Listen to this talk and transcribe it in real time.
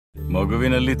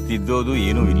ಮಗುವಿನಲ್ಲಿ ತಿದ್ದೋದು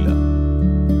ಏನೂ ಇಲ್ಲ.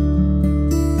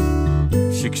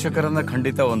 ಶಿಕ್ಷಕರನ್ನ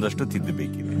ಖಂಡಿತ ಒಂದಷ್ಟು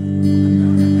ತಿದ್ದಬೇಕಿದೆ.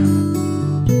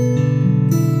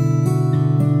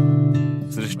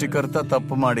 ಸೃಷ್ಟಿಕರ್ತ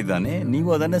ತಪ್ಪು ಮಾಡಿದಾನೆ, ನೀವು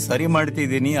ಅದನ್ನೇ ಸರಿ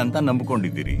ಮಾಡ್ತಿದ್ದೀನಿ ಅಂತ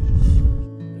ನಂಬಿಕೊಂಡಿದ್ದೀರಿ.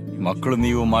 ಮಕ್ಕಳು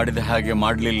ನೀವು ಮಾಡಿದ ಹಾಗೆ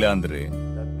ಮಾಡಲಿಲ್ಲ ಅಂದ್ರೆ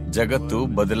ಜಗತ್ತು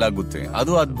ಬದಲಾಗುತ್ತೆ.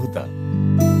 ಅದು ಅದ್ಭುತ.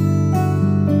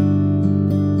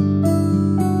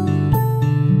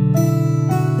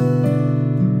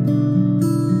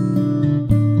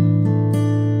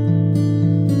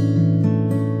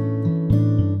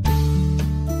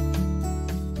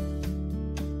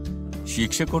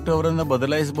 ಶಿಕ್ಷೆ ಕೊಟ್ಟು ಅವರನ್ನ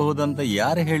ಬದಲಾಯಿಸಬಹುದಂತ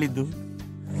ಯಾರು ಹೇಳಿದ್ದು?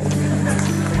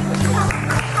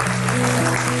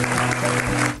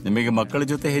 ನಿಮಗೆ ಮಕ್ಕಳ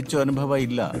ಜೊತೆ ಹೆಚ್ಚು ಅನುಭವ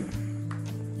ಇಲ್ಲ.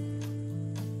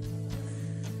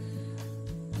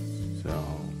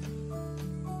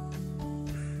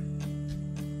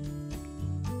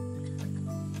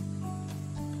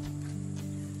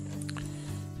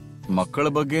 ಮಕ್ಕಳ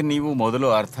ಬಗ್ಗೆ ನೀವು ಮೊದಲು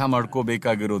ಅರ್ಥ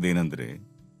ಮಾಡ್ಕೋಬೇಕಾಗಿರೋದೇನೆಂದ್ರೆ,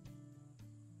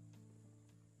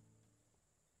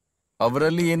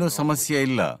 ಅವರಲ್ಲಿ ಏನೂ ಸಮಸ್ಯೆ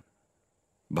ಇಲ್ಲ.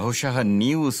 ಬಹುಶಃ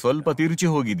ನೀವು ಸ್ವಲ್ಪ ತಿರುಚಿ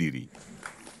ಹೋಗಿದ್ದೀರಿ.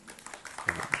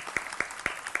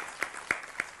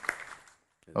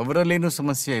 ಅವರಲ್ಲೇನೂ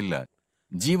ಸಮಸ್ಯೆ ಇಲ್ಲ.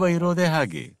 ಜೀವ ಇರೋದೇ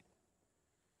ಹಾಗೆ.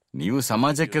 ನೀವು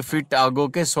ಸಮಾಜಕ್ಕೆ ಫಿಟ್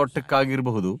ಆಗೋಕೆ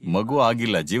ಸೊಟ್ಟಕ್ಕಾಗಿರಬಹುದು, ಮಗು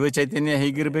ಆಗಿಲ್ಲ. ಜೀವ ಚೈತನ್ಯ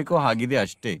ಹೇಗಿರ್ಬೇಕೋ ಹಾಗಿದೆ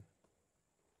ಅಷ್ಟೇ.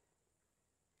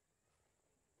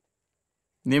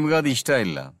 ನಿಮ್ಗದು ಇಷ್ಟ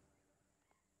ಇಲ್ಲ.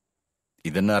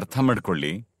 ಇದನ್ನ ಅರ್ಥ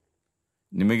ಮಾಡ್ಕೊಳ್ಳಿ.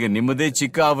 ನಿಮಗೆ ನಿಮ್ಮದೇ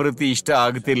ಚಿಕ್ಕ ಆವೃತ್ತಿ ಇಷ್ಟ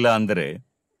ಆಗ್ತಿಲ್ಲ ಅಂದ್ರೆ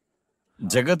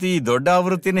ಜಗತ್ತು ಈ ದೊಡ್ಡ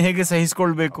ಆವೃತ್ತಿನ ಹೇಗೆ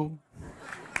ಸಹಿಸ್ಕೊಳ್ಬೇಕು?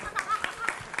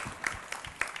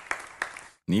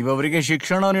 ನೀವವರಿಗೆ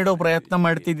ಶಿಕ್ಷಣ ನೀಡೋ ಪ್ರಯತ್ನ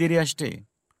ಮಾಡ್ತಿದ್ದೀರಿ ಅಷ್ಟೇ.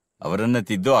 ಅವರನ್ನ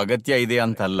ತಿದ್ದೋ ಅಗತ್ಯ ಇದೆ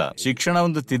ಅಂತಲ್ಲ. ಶಿಕ್ಷಣ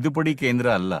ಒಂದು ತಿದ್ದುಪಡಿ ಕೇಂದ್ರ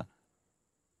ಅಲ್ಲ.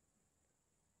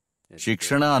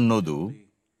 ಶಿಕ್ಷಣ ಅನ್ನೋದು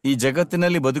ಈ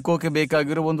ಜಗತ್ತಿನಲ್ಲಿ ಬದುಕೋಕೆ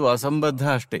ಬೇಕಾಗಿರೋ ಒಂದು ಅಸಂಬದ್ಧ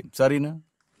ಅಷ್ಟೇ. ಸರಿನಾ?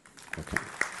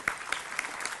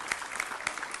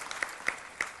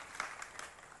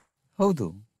 ಹೌದು.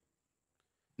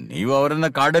 ನೀವು ಅವರನ್ನ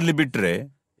ಕಾಡಲ್ಲಿ ಬಿಟ್ರೆ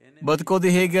ಬದುಕೋದು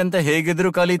ಹೇಗೆ ಅಂತ ಹೇಗಿದ್ರು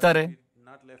ಕಲಿತಾರೆ.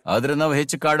 ಆದ್ರೆ ನಾವು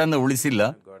ಹೆಚ್ಚು ಕಾಡನ್ನು ಉಳಿಸಿಲ್ಲ.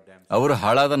 ಅವರು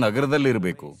ಹಾಳಾದ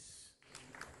ನಗರದಲ್ಲಿರಬೇಕು.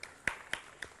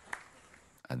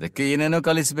 ಅದಕ್ಕೆ ಏನೇನೋ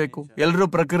ಕಲಿಸಬೇಕು. ಎಲ್ಲರೂ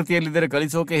ಪ್ರಕೃತಿಯಲ್ಲಿದ್ದರೆ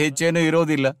ಕಲಿಸೋಕೆ ಹೆಚ್ಚೇನೂ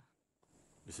ಇರೋದಿಲ್ಲ.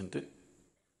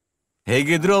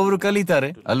 ಹೇಗಿದ್ರು ಅವರು ಕಲಿತಾರೆ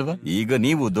ಅಲ್ವಾ? ಈಗ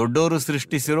ನೀವು ದೊಡ್ಡವರು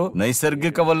ಸೃಷ್ಟಿಸಿರೋ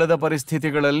ನೈಸರ್ಗಿಕವಲ್ಲದ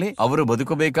ಪರಿಸ್ಥಿತಿಗಳಲ್ಲಿ ಅವರು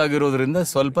ಬದುಕಬೇಕಾಗಿರೋದ್ರಿಂದ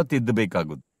ಸ್ವಲ್ಪ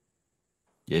ತಿದ್ದಬೇಕಾಗುವುದು.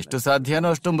 ಎಷ್ಟು ಸಾಧ್ಯನೋ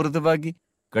ಅಷ್ಟು ಮೃದುವಾಗಿ,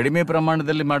 ಕಡಿಮೆ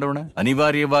ಪ್ರಮಾಣದಲ್ಲಿ ಮಾಡೋಣ.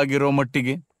 ಅನಿವಾರ್ಯವಾಗಿರೋ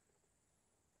ಮಟ್ಟಿಗೆ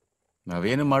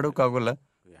ನಾವೇನು ಮಾಡೋಕ್ಕಾಗಲ್ಲ.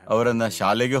 ಅವರನ್ನ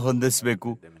ಶಾಲೆಗೆ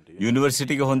ಹೊಂದಿಸ್ಬೇಕು,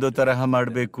 ಯೂನಿವರ್ಸಿಟಿಗೆ ಹೊಂದೋ ತರಹ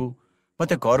ಮಾಡಬೇಕು.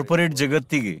 ಮತ್ತೆ ಕಾರ್ಪೊರೇಟ್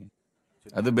ಜಗತ್ತಿಗೆ,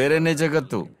 ಅದು ಬೇರೆನೇ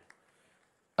ಜಗತ್ತು.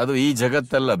 ಅದು ಈ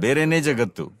ಜಗತ್ತಲ್ಲ, ಬೇರೆನೇ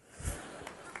ಜಗತ್ತು.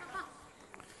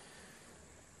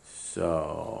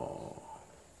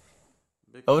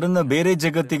 ಅವರನ್ನ ಬೇರೆ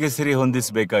ಜಗತ್ತಿಗೆ ಸರಿ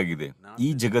ಹೊಂದಿಸಬೇಕಾಗಿದೆ,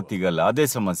 ಈ ಜಗತ್ತಿಗಲ್ಲ. ಅದೇ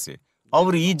ಸಮಸ್ಯೆ.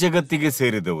 ಅವರು ಈ ಜಗತ್ತಿಗೆ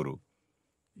ಸೇರಿದವರು,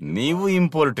 ನೀವು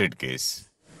ಇಂಪೋರ್ಟೆಡ್ ಕೇಸ್.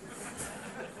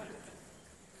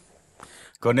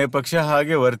 ಕೊನೆ ಪಕ್ಷ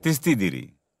ಹಾಗೆ ವರ್ತಿಸ್ತಿದ್ದೀರಿ.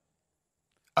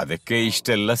 ಅದಕ್ಕೆ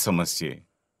ಇಷ್ಟೆಲ್ಲ ಸಮಸ್ಯೆ.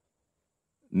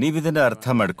 ನೀವಿದನ್ನ ಅರ್ಥ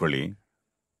ಮಾಡ್ಕೊಳ್ಳಿ.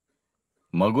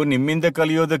 ಮಗು ನಿಮ್ಮಿಂದ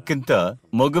ಕಲಿಯೋದಕ್ಕಿಂತ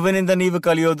ಮಗುವಿನಿಂದ ನೀವು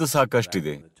ಕಲಿಯೋದು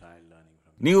ಸಾಕಷ್ಟಿದೆ.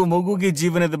 ನೀವು ಮಗುಗೆ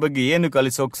ಜೀವನದ ಬಗ್ಗೆ ಏನು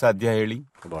ಕಲಿಸೋಕ್ ಸಾಧ್ಯ ಹೇಳಿ?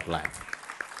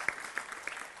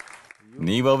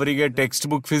 ನೀವು ಅವರಿಗೆ text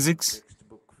book physics,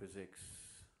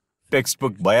 text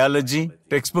book biology,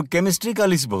 text book chemistry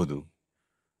ಕಲಿಸಬಹುದು.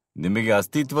 ನಿಮಗೆ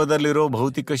ಅಸ್ತಿತ್ವದಲ್ಲಿರೋ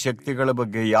ಭೌತಿಕ ಶಕ್ತಿಗಳ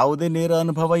ಬಗ್ಗೆ ಯಾವುದೇ ನೇರ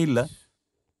ಅನುಭವ ಇಲ್ಲ.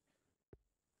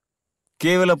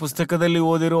 ಕೇವಲ ಪುಸ್ತಕದಲ್ಲಿ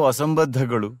ಓದಿರೋ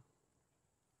ಅಸಂಬದ್ಧಗಳು.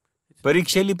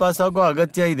 ಪರೀಕ್ಷೆಯಲ್ಲಿ ಪಾಸಾಗೋ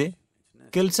ಅಗತ್ಯ ಇದೆ,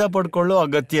 ಕೆಲಸ ಪಡ್ಕೊಳ್ಳೋ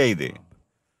ಅಗತ್ಯ ಇದೆ.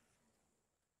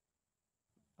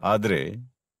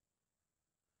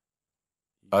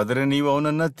 ಆದ್ರೆ ನೀವು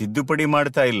ಅವನನ್ನ ತಿದ್ದುಪಡಿ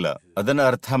ಮಾಡ್ತಾ ಇಲ್ಲ. ಅದನ್ನ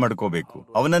ಅರ್ಥ ಮಾಡ್ಕೋಬೇಕು.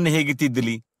 ಅವನನ್ನು ಹೇಗೆ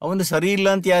ತಿದ್ದಲಿ? ಅವನು ಸರಿ ಇಲ್ಲ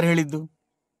ಅಂತ ಯಾರು ಹೇಳಿದ್ದು?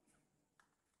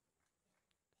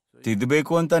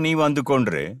 ತಿದ್ದಬೇಕು ಅಂತ ನೀವು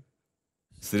ಅಂದುಕೊಂಡ್ರೆ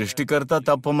ಸೃಷ್ಟಿಕರ್ತ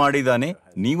ತಪ್ಪು ಮಾಡಿದಾನೆ,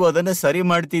 ನೀವು ಅದನ್ನ ಸರಿ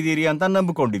ಮಾಡ್ತಿದ್ದೀರಿ ಅಂತ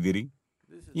ನಂಬಿಕೊಂಡಿದ್ದೀರಿ.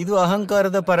 ಇದು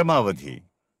ಅಹಂಕಾರದ ಪರಮಾವಧಿ.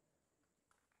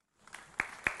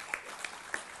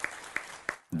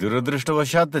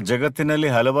 ದುರದೃಷ್ಟವಶಾತ್ ಜಗತ್ತಿನಲ್ಲಿ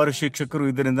ಹಲವಾರು ಶಿಕ್ಷಕರು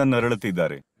ಇದರಿಂದ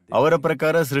ನರಳುತ್ತಿದ್ದಾರೆ. ಅವರ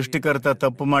ಪ್ರಕಾರ ಸೃಷ್ಟಿಕರ್ತ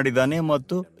ತಪ್ಪು ಮಾಡಿದಾನೆ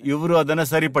ಮತ್ತು ಇವರು ಅದನ್ನ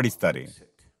ಸರಿಪಡಿಸ್ತಾರೆ.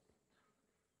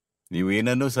 ನೀವು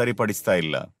ಏನನ್ನೂ ಸರಿಪಡಿಸ್ತಾ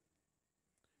ಇಲ್ಲ.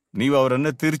 ನೀವು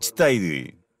ಅವರನ್ನು ತಿರುಚ್ತಾ ಇದ್ದೀರಿ.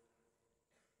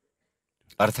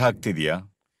 ಅರ್ಥ ಆಗ್ತಿದೆಯಾ?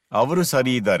 ಅವರು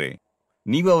ಸರಿ ಇದ್ದಾರೆ,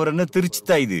 ನೀವು ಅವರನ್ನು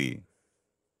ತಿರುಚ್ತಾ ಇದ್ದೀರಿ.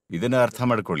 ಇದನ್ನ ಅರ್ಥ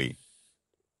ಮಾಡ್ಕೊಳ್ಳಿ.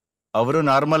 ಅವರು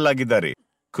ನಾರ್ಮಲ್ ಆಗಿದ್ದಾರೆ,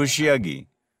 ಖುಷಿಯಾಗಿ,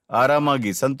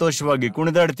 ಆರಾಮಾಗಿ, ಸಂತೋಷವಾಗಿ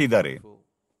ಕುಣಿದಾಡ್ತಿದ್ದಾರೆ.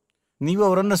 ನೀವು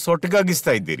ಅವರನ್ನು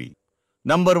ಸೊಟ್ಟಗಾಗಿಸ್ತಾ ಇದ್ದೀರಿ.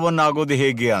 ನಂಬರ್ 1 ಆಗೋದು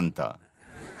ಹೇಗೆ ಅಂತ.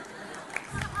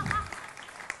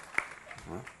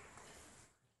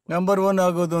 ನಂಬರ್ 1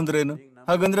 ಆಗೋದು ಅಂದ್ರೇನು?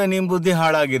 ಹಾಗಂದ್ರೆ ನಿಮ್ ಬುದ್ಧಿ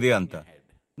ಹಾಳಾಗಿದೆ ಅಂತ.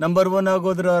 ನಂಬರ್ 1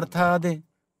 ಆಗೋದ್ರ ಅರ್ಥ ಅದೇ.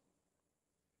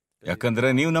 ಯಾಕಂದ್ರೆ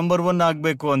ನೀವು ನಂಬರ್ 1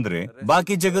 ಆಗ್ಬೇಕು ಅಂದ್ರೆ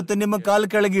ಬಾಕಿ ಜಗತ್ತು ನಿಮ್ಮ ಕಾಲ್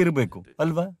ಕೆಳಗೆ ಇರಬೇಕು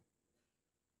ಅಲ್ವಾ?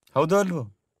 ಹೌದು ಅಲ್ವೋ?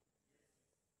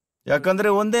 ಯಾಕಂದ್ರೆ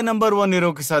ಒಂದೇ ನಂಬರ್ 1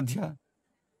 ಇರೋಕೆ ಸಾಧ್ಯ.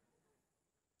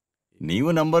 ನೀವು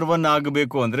ನಂಬರ್ 1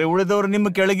 ಆಗಬೇಕು ಅಂದ್ರೆ ಉಳಿದವರು ನಿಮ್ಮ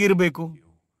ಕೆಳಗಿರ್ಬೇಕು.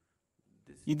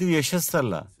 ಇದು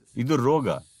ಯಶಸ್ಸಲ್ಲ, ಇದು ರೋಗ.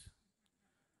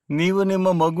 ನೀವು ನಿಮ್ಮ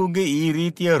ಮಗುಗೆ ಈ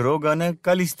ರೀತಿಯ ರೋಗನ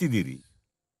ಕಲಿಸ್ತಿದ್ದೀರಿ.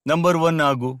 ನಂಬರ್ 1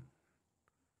 ಆಗು,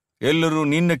 ಎಲ್ಲರೂ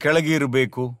ನಿನ್ನ ಕೆಳಗೆ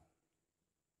ಇರಬೇಕು.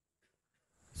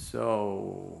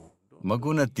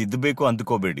 ಮಗುನ ತಿದ್ದಬೇಕು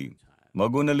ಅಂದ್ಕೋಬೇಡಿ.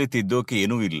 ಮಗುನಲ್ಲಿ ತಿದ್ದೋಕೆ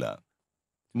ಏನೂ ಇಲ್ಲ.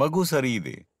 ಮಗು ಸರಿ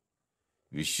ಇದೆ.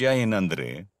 ವಿಷಯ ಏನಂದ್ರೆ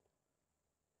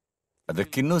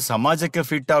ಅದಕ್ಕಿನ್ನೂ ಸಮಾಜಕ್ಕೆ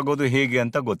ಫಿಟ್ ಆಗೋದು ಹೇಗೆ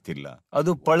ಅಂತ ಗೊತ್ತಿಲ್ಲ.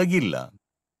 ಅದು ಪಳಗಿಲ್ಲ.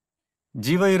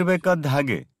 ಜೀವ ಇರಬೇಕಾದ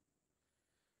ಹಾಗೆ.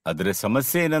 ಆದ್ರೆ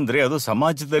ಸಮಸ್ಯೆ ಏನಂದ್ರೆ ಅದು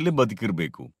ಸಮಾಜದಲ್ಲಿ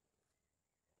ಬದುಕಿರ್ಬೇಕು.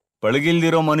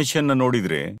 ಪಳಗಿಲ್ದಿರೋ ಮನುಷ್ಯನ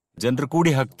ನೋಡಿದ್ರೆ ಜನರು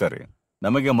ಕೂಡಿ ಹಾಕ್ತಾರೆ.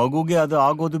 ನಮಗೆ ಮಗುಗೆ ಅದು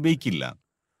ಆಗೋದು ಬೇಕಿಲ್ಲ.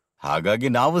 ಹಾಗಾಗಿ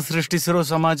ನಾವು ಸೃಷ್ಟಿಸಿರೋ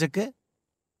ಸಮಾಜಕ್ಕೆ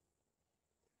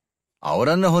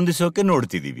ಅವರನ್ನು ಹೊಂದಿಸೋಕೆ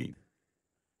ನೋಡ್ತಿದೀವಿ.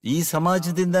 ಈ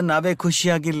ಸಮಾಜದಿಂದ ನಾವೇ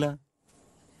ಖುಷಿಯಾಗಿಲ್ಲ.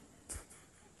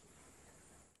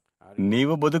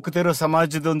 ನೀವು ಬದುಕುತ್ತಿರೋ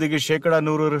ಸಮಾಜದೊಂದಿಗೆ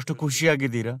 100%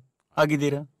 ಖುಷಿಯಾಗಿದ್ದೀರಾ?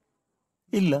 ಆಗಿದ್ದೀರಾ?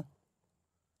 ಇಲ್ಲ.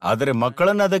 ಆದರೆ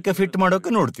ಮಕ್ಕಳನ್ನ ಅದಕ್ಕೆ ಫಿಟ್ ಮಾಡೋಕೆ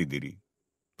ನೋಡ್ತಿದ್ದೀರಿ.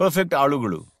 ಪರ್ಫೆಕ್ಟ್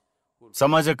ಆಳುಗಳು,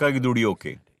 ಸಮಾಜಕ್ಕಾಗಿ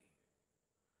ದುಡಿಯೋಕೆ.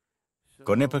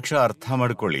 ಕೊನೆ ಪಕ್ಷ ಅರ್ಥ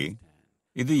ಮಾಡ್ಕೊಳ್ಳಿ,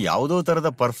 ಇದು ಯಾವುದೋ ತರದ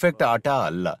ಪರ್ಫೆಕ್ಟ್ ಆಟ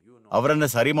ಅಲ್ಲ. ಅವರನ್ನ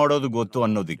ಸರಿ ಮಾಡೋದು ಗೊತ್ತು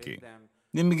ಅನ್ನೋದಿಕ್ಕೆ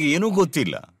ನಿಮಗೆ ಏನೂ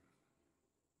ಗೊತ್ತಿಲ್ಲ.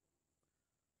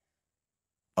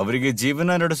 ಅವರಿಗೆ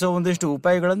ಜೀವನ ನಡೆಸೋ ಒಂದಿಷ್ಟು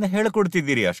ಉಪಾಯಗಳನ್ನ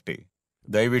ಹೇಳ್ಕೊಡ್ತಿದ್ದೀರಿ ಅಷ್ಟೇ.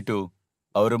 ದಯವಿಟ್ಟು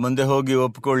ಅವರ ಮುಂದೆ ಹೋಗಿ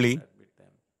ಒಪ್ಕೊಳ್ಳಿ,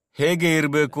 ಹೇಗೆ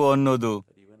ಇರಬೇಕು ಅನ್ನೋದು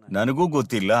ನನಗೂ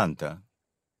ಗೊತ್ತಿಲ್ಲ ಅಂತ.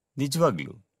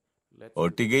 ನಿಜವಾಗ್ಲು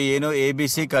ಒಟ್ಟಿಗೆ ಏನೋ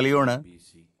ABC ಕಲಿಯೋಣ.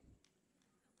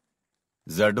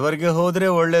 ಝಡ್ವರ್ಗೆ ಹೋದ್ರೆ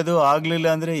ಒಳ್ಳೇದು, ಆಗ್ಲಿಲ್ಲ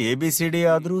ಅಂದ್ರೆ ABCD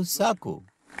ಆದ್ರೂ ಸಾಕು.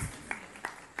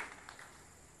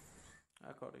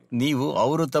 ನೀವು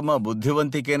ಅವರು ತಮ್ಮ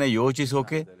ಬುದ್ಧಿವಂತಿಕೆನ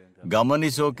ಯೋಚಿಸೋಕೆ,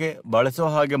 ಗಮನಿಸೋಕೆ, ಬಳಸೋ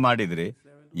ಹಾಗೆ ಮಾಡಿದ್ರೆ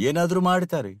ಏನಾದ್ರೂ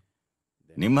ಮಾಡ್ತಾರೆ.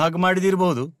 ನಿಮ್ಮ ಹಾಗೆ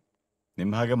ಮಾಡಿದಿರ್ಬಹುದು.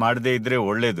 ನಿಮ್ಮ ಹಾಗೆ ಮಾಡದೇ ಇದ್ರೆ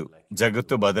ಒಳ್ಳೇದು.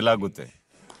 ಜಗತ್ತು ಬದಲಾಗುತ್ತೆ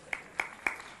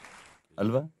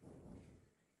ಅಲ್ವಾ?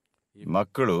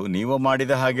 ಮಕ್ಕಳು ನೀವು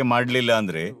ಮಾಡಿದ ಹಾಗೆ ಮಾಡಲಿಲ್ಲ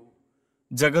ಅಂದ್ರೆ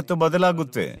ಜಗತ್ತು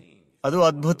ಬದಲಾಗುತ್ತೆ. ಅದು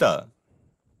ಅದ್ಭುತ.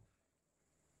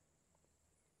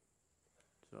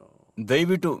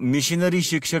 ದಯವಿಟ್ಟು ಮಿಷನರಿ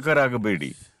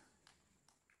ಶಿಕ್ಷಕರಾಗಬೇಡಿ.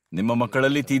 ನಿಮ್ಮ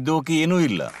ಮಕ್ಕಳಲ್ಲಿ ತಿದ್ದೋಕೆ ಏನೂ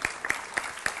ಇಲ್ಲ.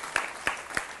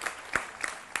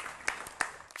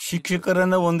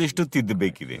 ಶಿಕ್ಷಕರನ್ನ ಒಂದಿಷ್ಟು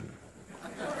ತಿದ್ದಬೇಕಿದೆ,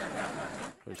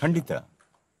 ಖಂಡಿತ.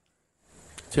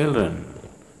 Children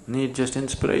need just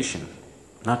inspiration,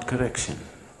 not correction.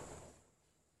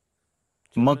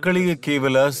 ಮಕ್ಕಳಿಗೆ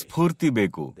ಕೇವಲ ಸ್ಫೂರ್ತಿ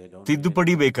ಬೇಕು,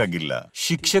 ತಿದ್ದುಪಡಿ ಬೇಕಾಗಿಲ್ಲ.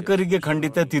 ಶಿಕ್ಷಕರಿಗೆ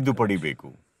ಖಂಡಿತ ತಿದ್ದುಪಡಿ ಬೇಕು.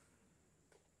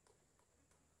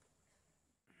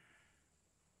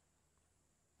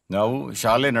 ನಾವು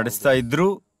ಶಾಲೆ ನಡೆಸ್ತಾ ಇದ್ರೂ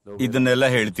ಇದನ್ನೆಲ್ಲ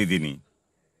ಹೇಳ್ತಿದ್ದೀನಿ.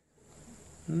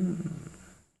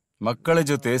 ಮಕ್ಕಳ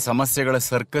ಜೊತೆ ಸಮಸ್ಯೆಗಳ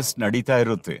ಸರ್ಕಸ್ ನಡೀತಾ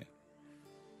ಇರುತ್ತೆ.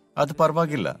 ಅದು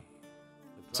ಪರವಾಗಿಲ್ಲ.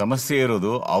 ಸಮಸ್ಯೆ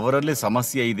ಇರೋದು ಅವರಲ್ಲಿ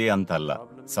ಸಮಸ್ಯೆ ಇದೆ ಅಂತಲ್ಲ.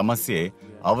 ಸಮಸ್ಯೆ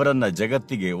ಅವರನ್ನ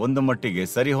ಜಗತ್ತಿಗೆ ಒಂದು ಮಟ್ಟಿಗೆ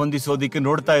ಸರಿ ಹೊಂದಿಸೋದಿಕ್ಕೆ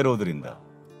ನೋಡ್ತಾ ಇರೋದ್ರಿಂದ.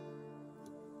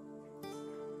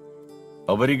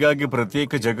 ಅವರಿಗಾಗಿ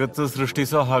ಪ್ರತ್ಯೇಕ ಜಗತ್ತು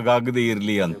ಸೃಷ್ಟಿಸೋ ಹಾಗಾಗದೇ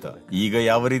ಇರ್ಲಿ ಅಂತ. ಈಗ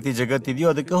ಯಾವ ರೀತಿ ಜಗತ್ತಿದೆಯೋ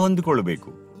ಅದಕ್ಕೆ ಹೊಂದಿಕೊಳ್ಬೇಕು.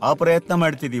 ಆ ಪ್ರಯತ್ನ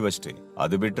ಮಾಡ್ತಿದೀವಷ್ಟೇ.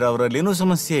 ಅದು ಬಿಟ್ರೆ ಅವರಲ್ಲೇನೂ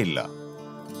ಸಮಸ್ಯೆ ಇಲ್ಲ.